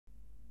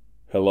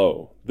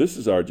Hello, this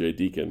is R.J.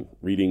 Deacon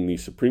reading the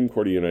Supreme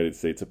Court of the United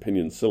States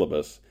opinion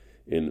syllabus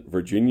in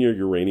Virginia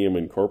Uranium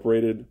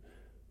Incorporated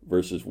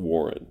versus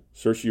Warren,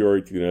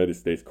 certiorari to the United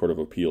States Court of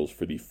Appeals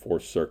for the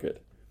Fourth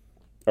Circuit.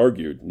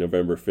 Argued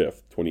November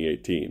 5th,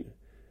 2018.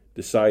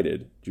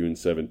 Decided June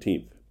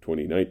 17th,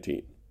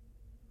 2019.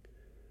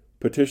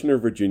 Petitioner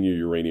Virginia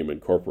Uranium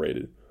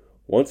Incorporated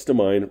wants to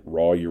mine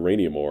raw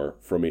uranium ore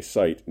from a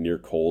site near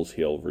Coles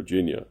Hill,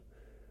 Virginia.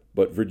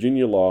 But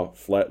Virginia law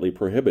flatly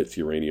prohibits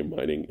uranium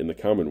mining in the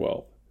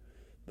Commonwealth.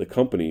 The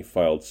company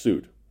filed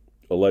suit,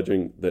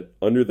 alleging that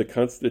under the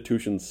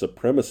Constitution's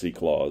Supremacy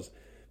Clause,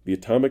 the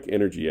Atomic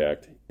Energy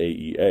Act,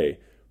 AEA,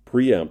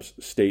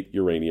 preempts state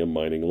uranium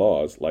mining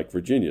laws like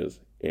Virginia's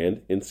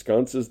and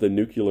ensconces the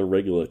Nuclear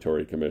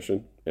Regulatory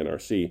Commission,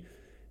 NRC,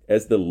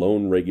 as the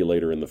lone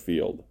regulator in the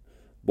field.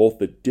 Both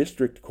the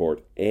District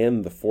Court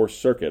and the Fourth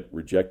Circuit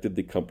rejected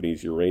the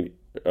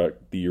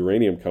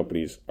uranium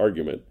company's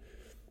argument,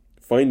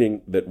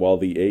 finding that while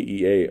the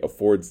AEA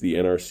affords the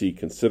NRC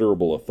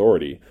considerable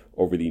authority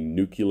over the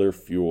nuclear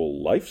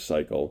fuel life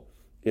cycle,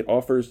 it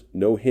offers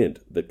no hint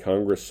that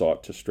Congress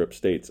sought to strip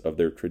states of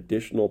their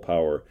traditional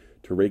power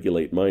to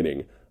regulate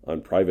mining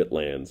on private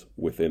lands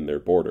within their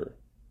border.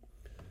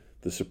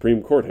 The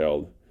Supreme Court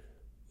held,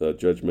 the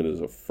judgment is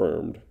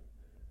affirmed,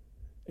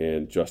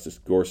 and Justice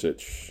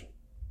Gorsuch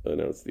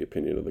announced the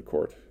opinion of the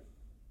court.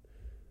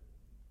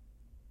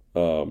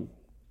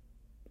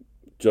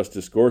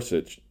 Justice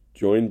Gorsuch,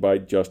 joined by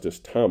Justice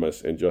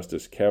Thomas and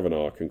Justice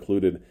Kavanaugh,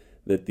 concluded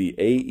that the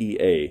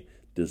AEA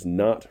does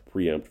not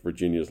preempt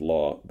Virginia's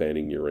law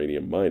banning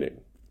uranium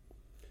mining.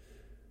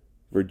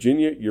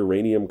 Virginia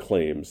Uranium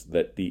claims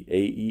that the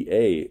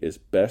AEA is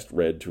best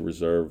read to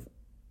reserve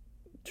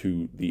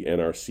to the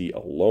NRC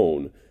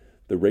alone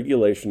the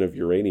regulation of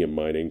uranium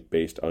mining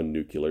based on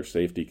nuclear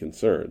safety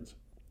concerns.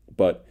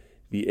 But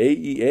the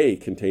AEA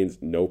contains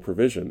no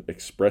provision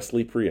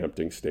expressly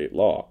preempting state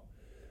law.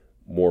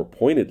 More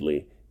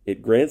pointedly,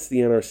 it grants the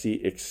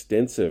NRC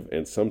extensive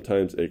and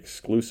sometimes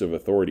exclusive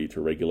authority to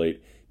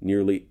regulate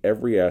nearly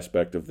every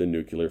aspect of the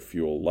nuclear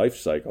fuel life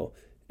cycle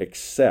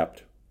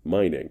except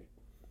mining,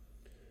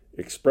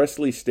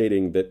 expressly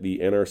stating that the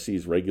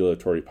NRC's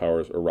regulatory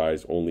powers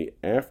arise only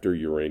after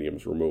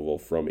uranium's removal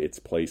from its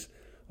place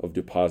of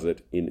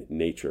deposit in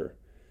nature.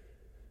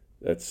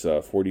 That's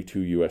 42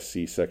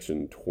 U.S.C.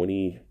 Section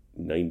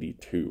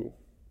 2092.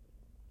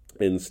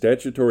 And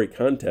statutory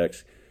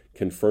context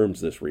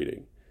confirms this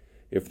reading.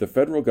 If the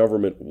federal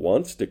government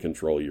wants to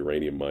control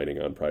uranium mining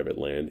on private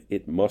land,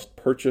 it must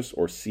purchase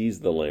or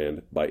seize the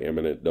land by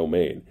eminent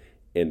domain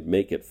and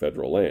make it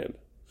federal land,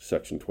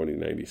 Section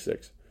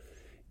 2096,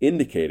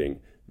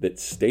 indicating that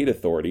state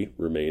authority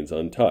remains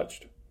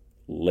untouched.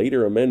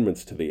 Later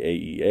amendments to the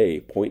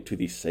AEA point to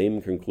the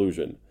same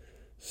conclusion.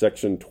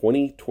 Section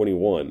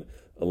 2021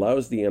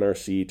 allows the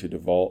NRC to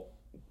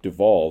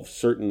devolve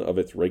certain of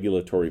its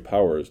regulatory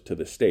powers to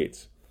the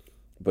states,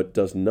 but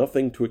does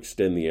nothing to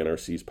extend the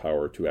NRC's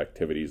power to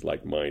activities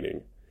like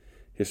mining,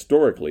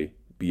 historically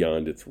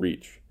beyond its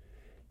reach.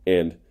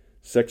 And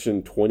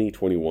Section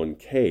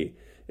 2021K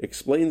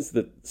explains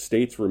that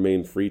states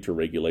remain free to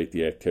regulate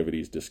the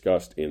activities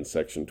discussed in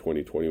Section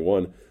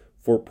 2021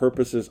 for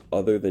purposes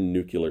other than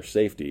nuclear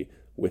safety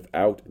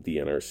without the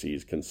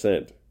NRC's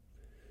consent.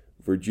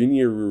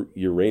 Virginia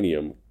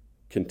Uranium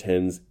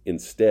contends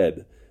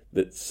instead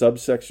that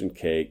subsection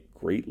K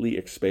greatly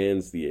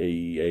expands the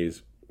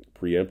AEA's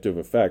preemptive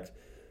effect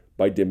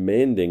by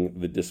demanding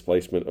the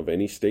displacement of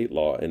any state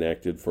law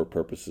enacted for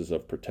purposes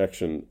of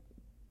protection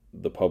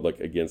the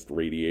public against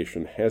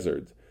radiation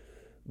hazards.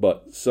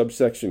 But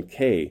subsection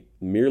K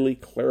merely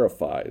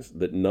clarifies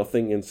that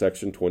nothing in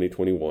Section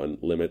 2021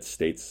 limits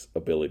states'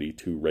 ability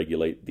to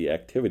regulate the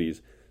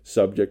activities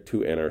subject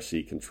to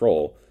NRC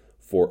control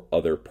for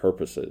other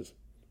purposes.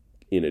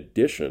 In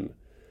addition,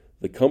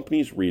 the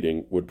company's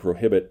reading would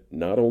prohibit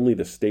not only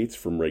the states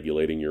from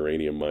regulating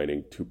uranium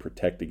mining to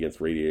protect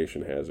against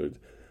radiation hazards,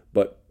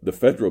 but the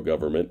federal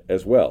government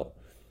as well,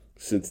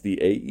 since the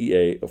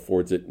AEA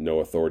affords it no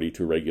authority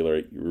to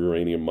regulate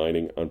uranium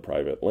mining on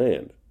private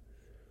land.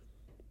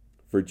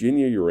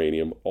 Virginia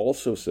Uranium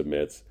also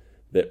submits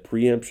that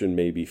preemption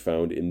may be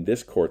found in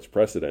this court's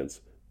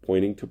precedents,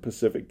 pointing to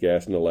Pacific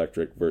Gas and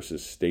Electric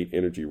versus State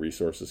Energy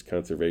Resources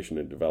Conservation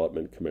and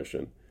Development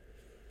Commission,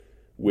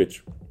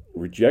 which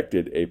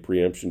rejected a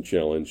preemption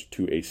challenge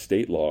to a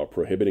state law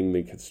prohibiting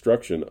the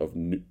construction of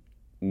new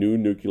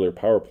nuclear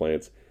power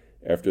plants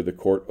after the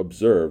court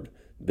observed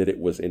that it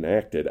was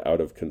enacted out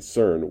of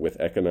concern with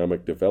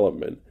economic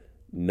development,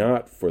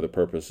 not for the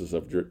purposes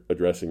of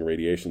addressing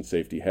radiation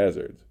safety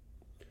hazards.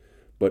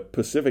 But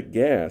Pacific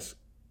Gas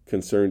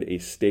concerned a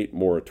state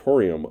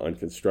moratorium on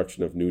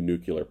construction of new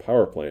nuclear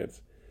power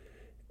plants,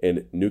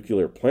 and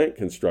nuclear plant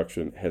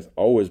construction has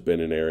always been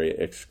an area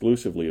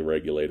exclusively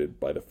regulated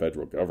by the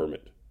federal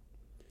government.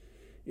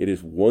 It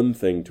is one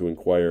thing to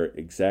inquire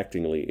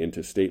exactingly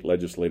into state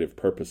legislative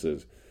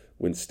purposes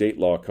when state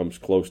law comes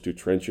close to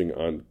trenching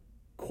on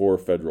core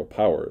federal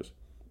powers.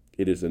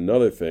 It is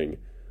another thing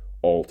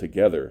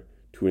altogether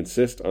to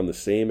insist on the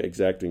same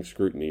exacting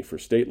scrutiny for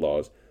state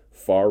laws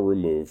far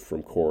removed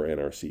from core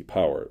NRC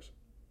powers.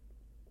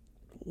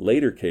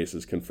 Later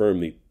cases confirm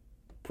the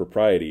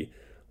propriety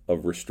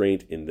of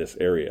restraint in this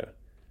area.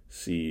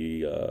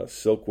 See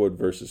Silkwood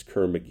versus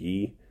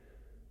Kerr-McGee,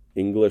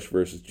 English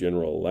versus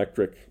General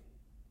Electric.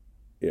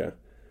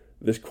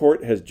 This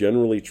court has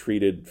generally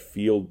treated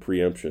field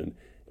preemption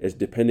as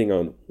depending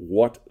on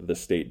what the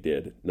state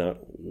did, not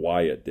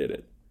why it did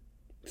it.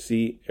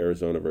 See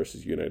Arizona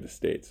versus United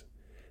States.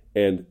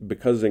 And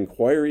because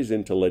inquiries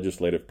into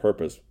legislative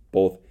purpose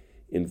both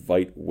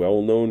invite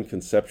well-known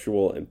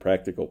conceptual and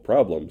practical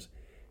problems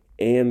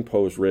and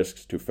pose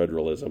risks to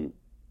federalism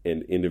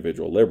and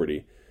individual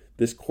liberty,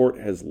 this court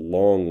has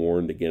long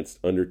warned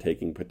against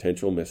undertaking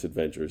potential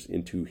misadventures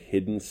into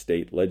hidden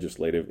state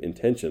legislative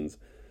intentions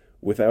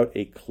without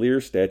a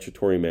clear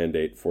statutory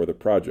mandate for the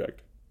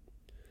project.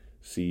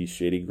 See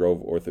Shady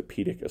Grove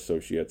Orthopedic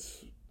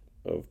Associates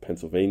of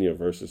Pennsylvania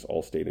versus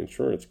Allstate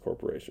Insurance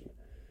Corporation.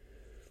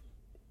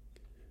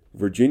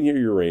 Virginia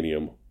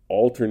Uranium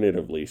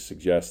alternatively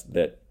suggests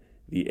that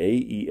the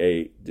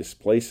AEA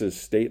displaces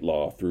state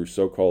law through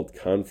so-called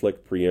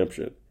conflict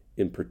preemption,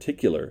 in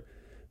particular,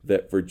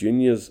 that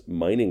Virginia's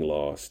mining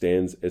law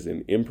stands as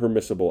an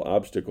impermissible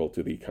obstacle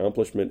to the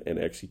accomplishment and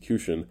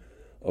execution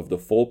of the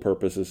full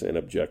purposes and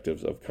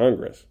objectives of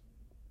Congress.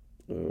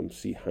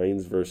 See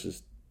Hines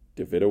versus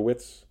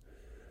Davidowitz.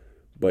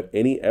 But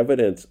any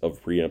evidence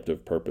of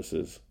preemptive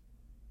purpose,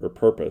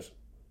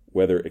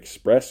 whether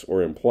express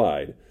or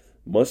implied,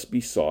 must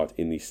be sought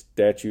in the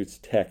statute's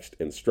text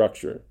and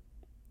structure.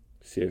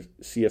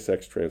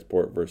 CSX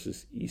Transport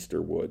versus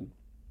Easterwood.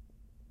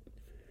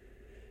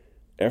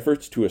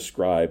 Efforts to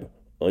ascribe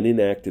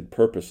unenacted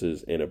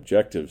purposes and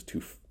objectives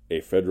to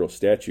a federal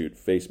statute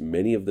face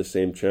many of the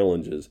same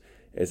challenges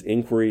as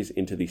inquiries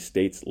into the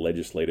state's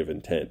legislative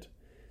intent.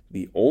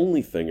 The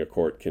only thing a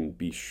court can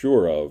be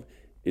sure of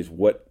is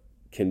what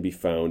can be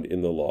found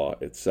in the law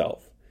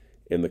itself.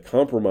 And the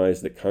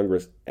compromise that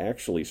Congress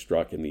actually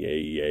struck in the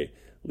AEA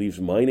leaves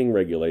mining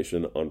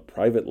regulation on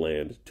private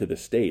land to the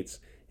states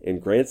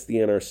and grants the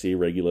NRC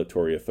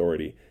regulatory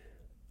authority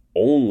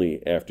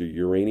only after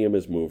uranium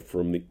is removed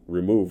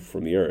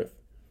from the earth.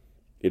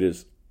 It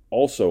is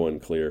also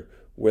unclear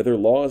whether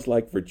laws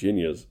like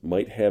Virginia's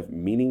might have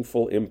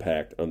meaningful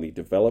impact on the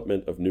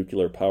development of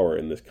nuclear power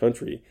in this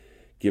country,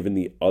 given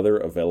the other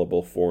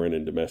available foreign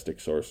and domestic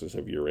sources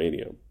of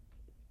uranium.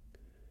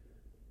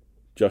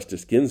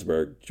 Justice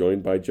Ginsburg,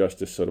 joined by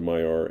Justice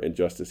Sotomayor and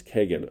Justice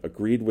Kagan,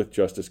 agreed with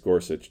Justice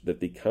Gorsuch that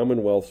the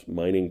Commonwealth's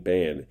mining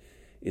ban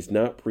is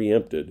not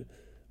preempted,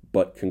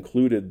 but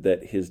concluded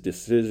that his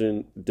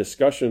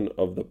discussion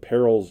of the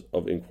perils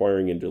of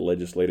inquiring into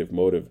legislative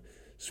motive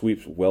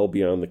sweeps well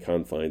beyond the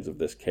confines of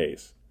this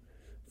case.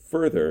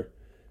 Further,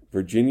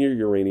 Virginia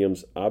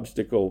Uranium's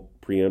obstacle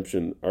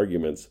preemption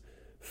arguments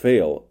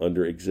fail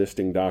under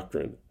existing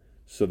doctrine,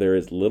 so there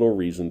is little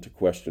reason to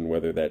question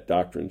whether that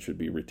doctrine should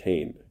be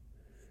retained.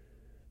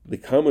 The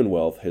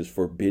Commonwealth has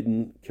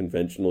forbidden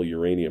conventional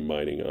uranium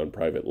mining on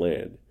private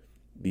land.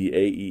 The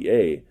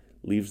AEA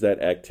leaves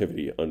that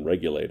activity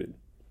unregulated.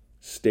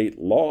 State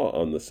law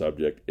on the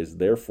subject is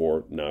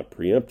therefore not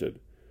preempted,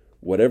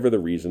 whatever the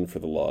reason for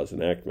the law's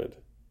enactment.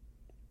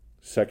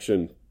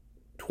 Section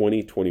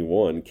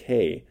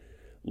 2021K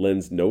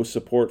lends no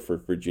support for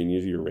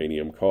Virginia's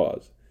uranium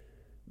cause.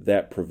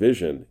 That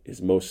provision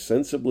is most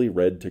sensibly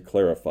read to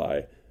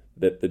clarify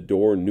that the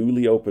door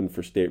newly opened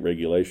for state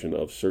regulation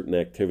of certain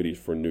activities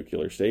for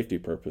nuclear safety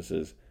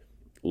purposes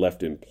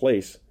left in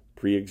place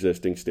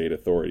pre-existing state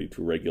authority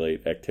to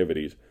regulate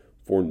activities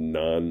for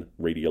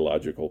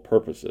non-radiological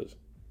purposes.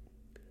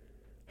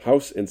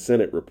 House and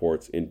Senate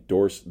reports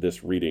endorse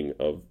this reading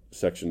of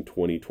Section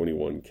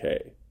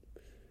 2021K.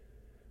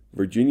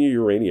 Virginia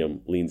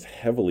Uranium leans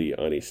heavily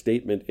on a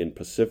statement in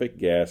Pacific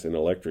Gas and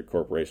Electric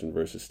Corporation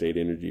versus State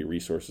Energy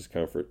Resources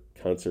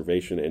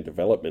Conservation and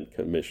Development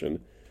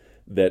Commission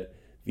that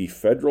the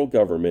federal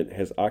government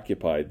has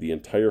occupied the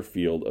entire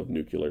field of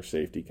nuclear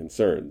safety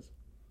concerns.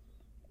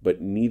 But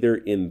neither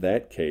in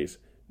that case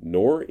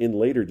nor in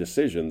later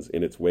decisions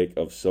in its wake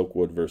of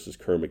Silkwood versus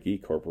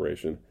Kerr-McGee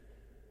Corporation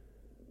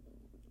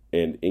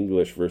and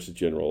English versus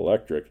General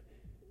Electric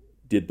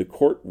did the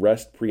court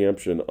rest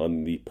preemption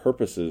on the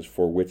purposes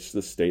for which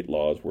the state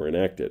laws were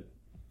enacted.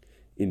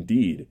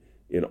 Indeed,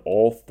 in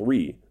all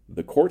three,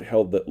 the court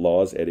held that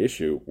laws at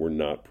issue were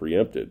not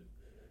preempted.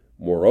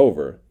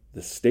 Moreover,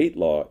 the state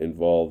law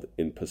involved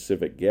in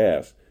Pacific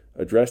Gas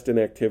addressed an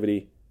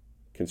activity,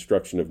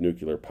 construction of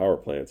nuclear power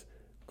plants,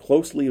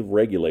 closely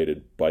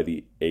regulated by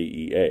the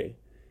AEA.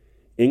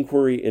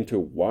 Inquiry into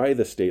why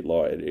the state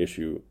law at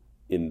issue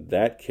in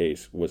that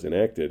case was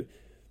enacted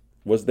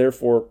was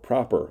therefore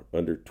proper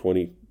under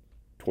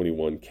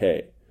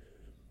 2021K.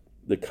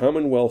 The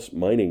Commonwealth's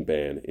mining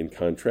ban, in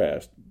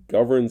contrast,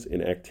 governs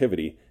an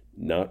activity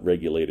not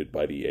regulated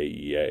by the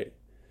AEA.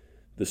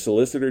 The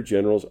Solicitor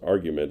General's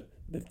argument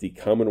that the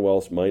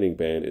Commonwealth's mining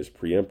ban is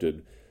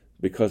preempted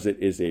because it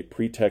is a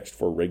pretext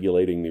for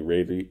regulating the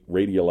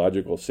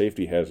radiological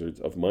safety hazards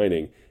of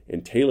mining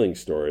and tailing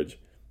storage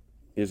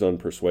is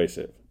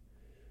unpersuasive.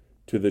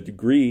 To the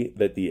degree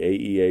that the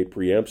AEA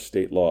preempts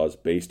state laws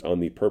based on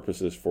the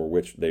purposes for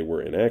which they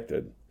were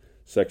enacted,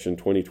 Section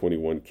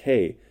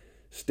 2021K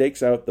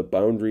stakes out the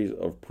boundaries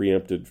of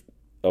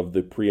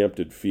the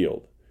preempted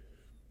field.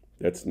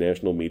 That's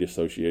National Meat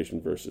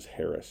Association versus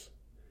Harris.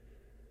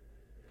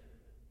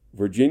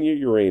 Virginia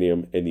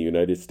Uranium and the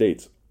United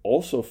States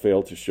also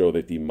failed to show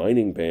that the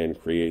mining ban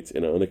creates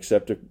an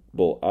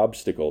unacceptable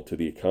obstacle to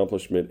the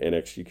accomplishment and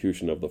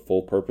execution of the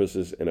full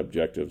purposes and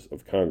objectives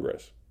of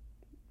Congress.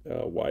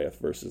 Wyeth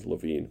versus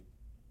Levine.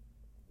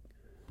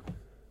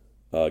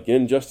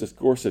 Again, Justice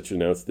Gorsuch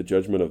announced the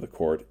judgment of the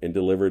court and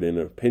delivered an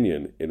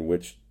opinion in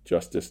which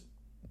Justices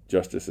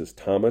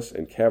Thomas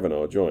and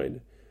Kavanaugh joined.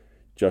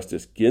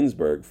 Justice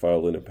Ginsburg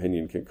filed an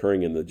opinion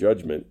concurring in the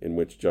judgment in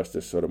which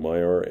Justice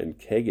Sotomayor and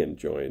Kagan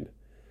joined.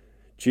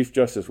 Chief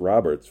Justice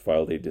Roberts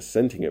filed a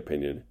dissenting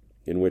opinion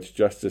in which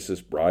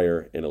Justices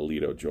Breyer and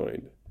Alito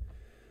joined.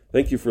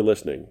 Thank you for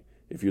listening.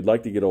 If you'd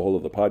like to get a hold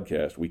of the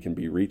podcast, we can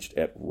be reached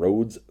at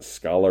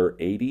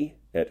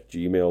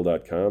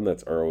RhoadScholar80@gmail.com.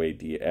 That's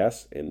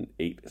ROADS and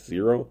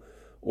 80,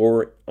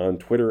 or on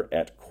Twitter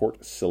at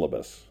Court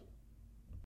Syllabus.